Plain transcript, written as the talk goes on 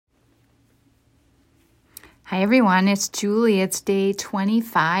Hi everyone, it's Julie. It's day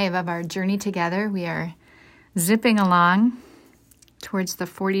 25 of our journey together. We are zipping along towards the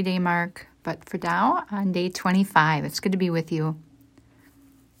 40-day mark, but for now, on day 25, it's good to be with you.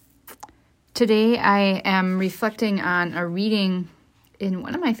 Today I am reflecting on a reading in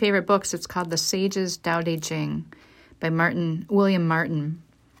one of my favorite books. It's called The Sage's Tao Te Ching by William Martin.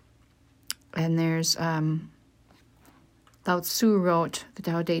 And there's Lao Tzu wrote the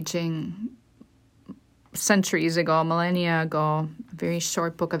Tao Te Ching centuries ago, millennia ago, a very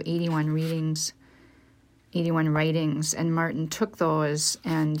short book of 81 writings, and Martin took those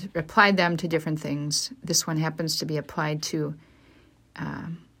and applied them to different things. This one happens to be applied to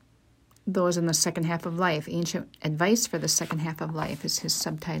those in the second half of life. Ancient Advice for the Second Half of Life is his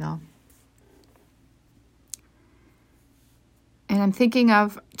subtitle. And I'm thinking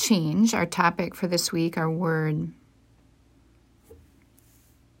of change, our topic for this week, our word.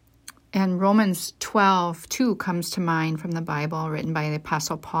 And Romans 12:2 comes to mind from the Bible, written by the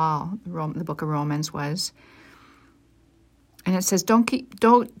Apostle Paul. The book of Romans was. And it says,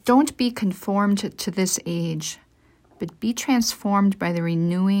 don't be conformed to this age, but be transformed by the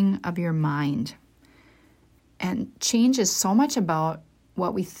renewing of your mind. And change is so much about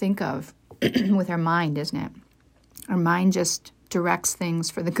what we think of with our mind, isn't it? Our mind just directs things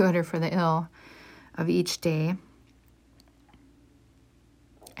for the good or for the ill of each day.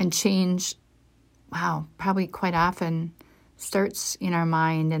 And change, probably quite often starts in our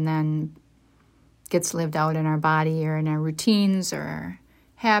mind and then gets lived out in our body or in our routines or our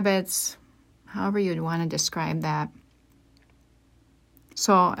habits, however you'd want to describe that.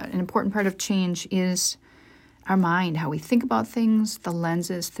 So an important part of change is our mind, how we think about things, the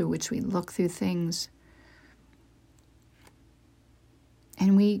lenses through which we look through things.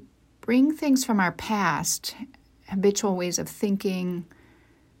 And we bring things from our past, habitual ways of thinking,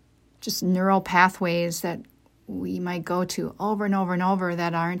 just neural pathways that we might go to over and over and over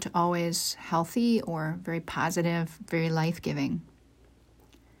that aren't always healthy or very positive, very life-giving.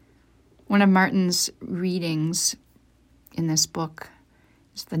 One of Martin's readings in this book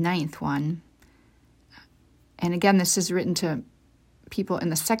is the 9th one. And again, this is written to people in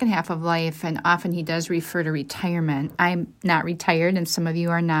the second half of life, and often he does refer to retirement. I'm not retired, and some of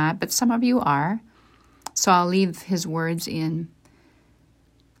you are not, but some of you are. So I'll leave his words in.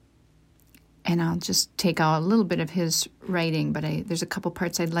 And I'll just take out a little bit of his writing, but there's a couple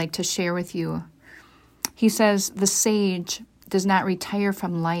parts I'd like to share with you. He says, the sage does not retire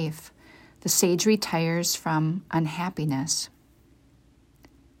from life. The sage retires from unhappiness.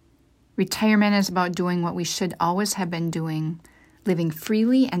 Retirement is about doing what we should always have been doing, living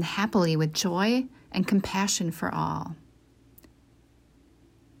freely and happily with joy and compassion for all.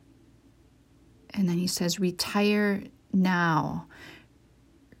 And then he says, retire now.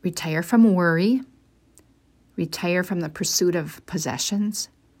 Retire from worry, retire from the pursuit of possessions,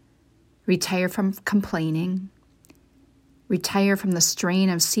 retire from complaining, retire from the strain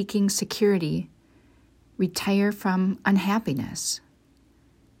of seeking security, retire from unhappiness.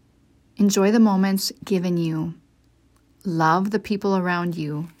 Enjoy the moments given you, love the people around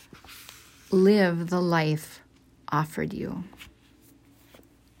you, live the life offered you.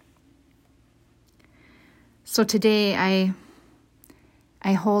 So today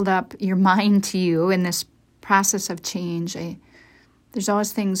I hold up your mind to you in this process of change. There's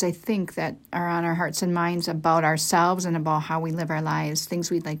always things I think that are on our hearts and minds about ourselves and about how we live our lives,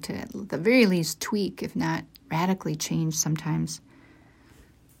 things we'd like to, at the very least, tweak, if not radically change sometimes.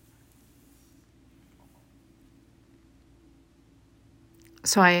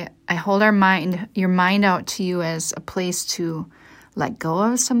 So I hold your mind out to you as a place to let go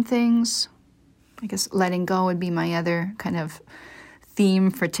of some things. I guess letting go would be my other kind of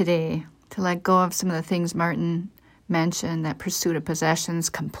theme for today, to let go of some of the things Martin mentioned, that pursuit of possessions,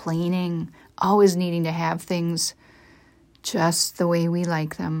 complaining, always needing to have things just the way we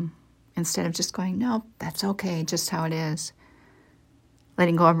like them, instead of just going, no, that's okay, just how it is.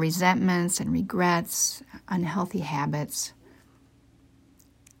 Letting go of resentments and regrets, unhealthy habits.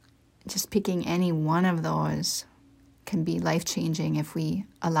 Just picking any one of those can be life-changing if we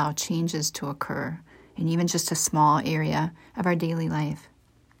allow changes to occur in even just a small area of our daily life.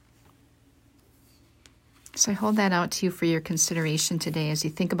 So I hold that out to you for your consideration today as you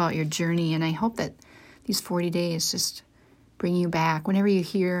think about your journey, and I hope that these 40 days just bring you back. Whenever you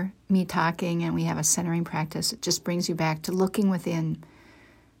hear me talking and we have a centering practice, it just brings you back to looking within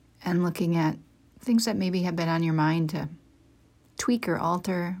and looking at things that maybe have been on your mind to tweak or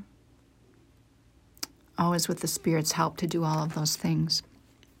alter, always with the Spirit's help to do all of those things.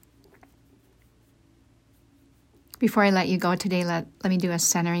 Before I let you go today, let me do a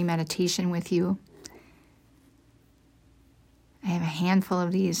centering meditation with you. I have a handful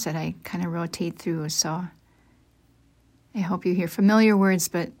of these that I kind of rotate through, so I hope you hear familiar words,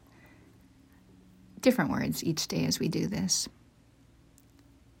 but different words each day as we do this.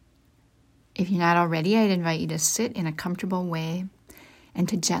 If you're not already, I'd invite you to sit in a comfortable way and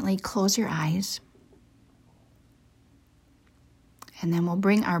to gently close your eyes. And then we'll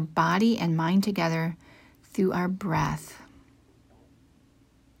bring our body and mind together through our breath.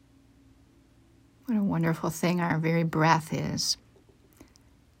 What a wonderful thing our very breath is.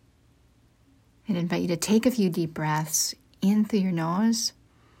 I'd invite you to take a few deep breaths in through your nose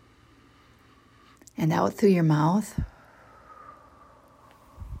and out through your mouth.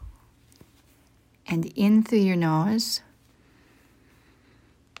 And in through your nose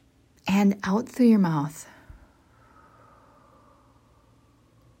and out through your mouth.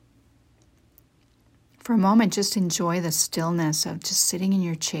 For a moment, just enjoy the stillness of just sitting in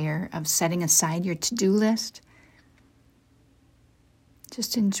your chair, of setting aside your to-do list.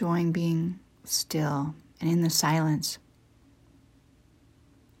 Just enjoying being still and in the silence.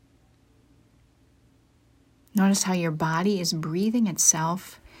 Notice how your body is breathing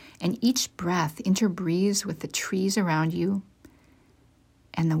itself, and each breath interbreathes with the trees around you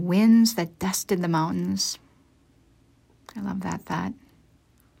and the winds that dusted the mountains. I love that thought.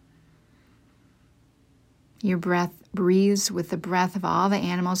 Your breath breathes with the breath of all the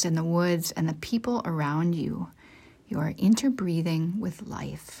animals in the woods and the people around you. You are interbreathing with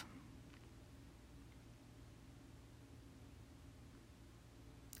life.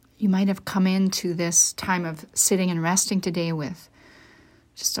 You might have come into this time of sitting and resting today with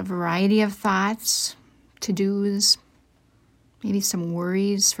just a variety of thoughts, to-dos, maybe some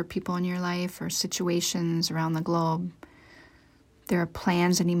worries for people in your life or situations around the globe. There are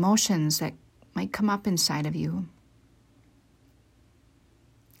plans and emotions that might come up inside of you.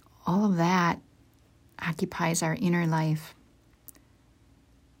 All of that occupies our inner life.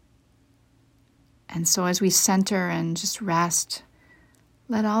 And so as we center and just rest,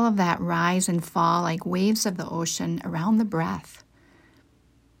 let all of that rise and fall like waves of the ocean around the breath.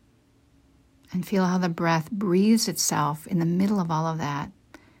 And feel how the breath breathes itself in the middle of all of that.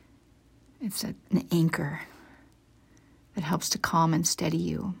 It's an anchor that helps to calm and steady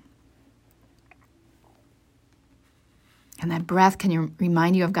you. And that breath can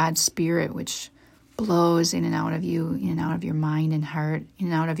remind you of God's Spirit, which blows in and out of you, in and out of your mind and heart, in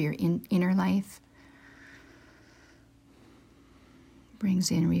and out of your inner life. Brings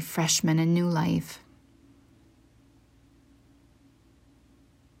in refreshment and new life.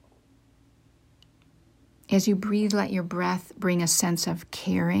 As you breathe, let your breath bring a sense of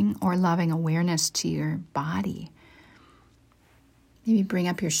caring or loving awareness to your body. Maybe bring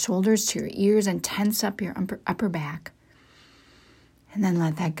up your shoulders to your ears and tense up your upper back. And then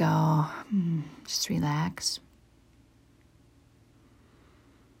let that go. Just relax.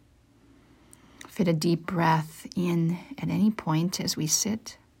 Fit a deep breath in at any point as we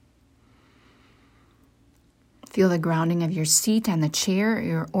sit. Feel the grounding of your seat on the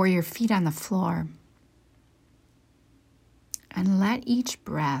chair or your feet on the floor. And let each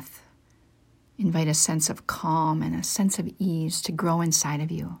breath invite a sense of calm and a sense of ease to grow inside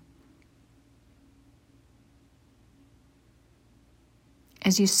of you.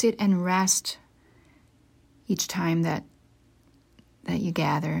 As you sit and rest each time that you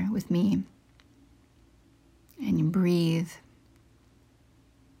gather with me and you breathe,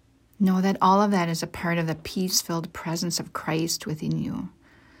 know that all of that is a part of the peace-filled presence of Christ within you.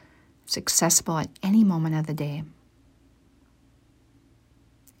 It's accessible at any moment of the day.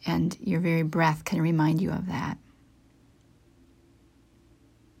 And your very breath can remind you of that.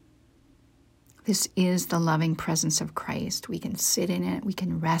 This is the loving presence of Christ. We can sit in it. We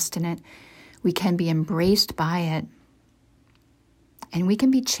can rest in it. We can be embraced by it. And we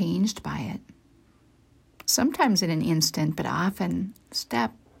can be changed by it. Sometimes in an instant, but often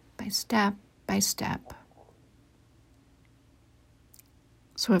step by step by step.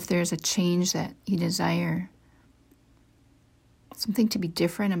 So if there's a change that you desire, something to be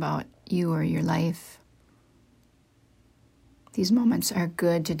different about you or your life, these moments are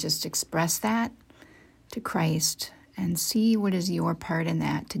good to just express that to Christ and see what is your part in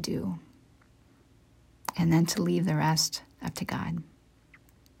that to do. And then to leave the rest up to God.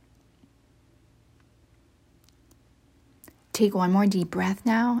 Take one more deep breath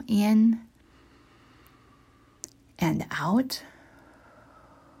now, in and out.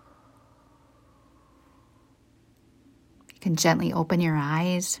 You can gently open your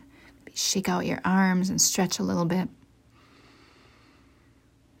eyes, maybe shake out your arms and stretch a little bit.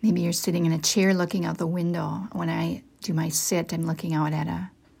 Maybe you're sitting in a chair looking out the window. When I do my sit, I'm looking out at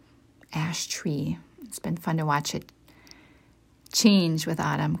a ash tree. It's been fun to watch it change with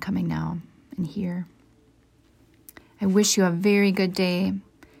autumn coming now and here. I wish you a very good day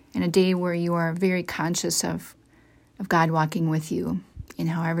and a day where you are very conscious of God walking with you in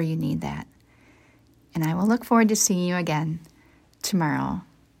however you need that. And I will look forward to seeing you again tomorrow.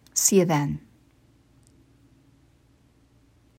 See you then.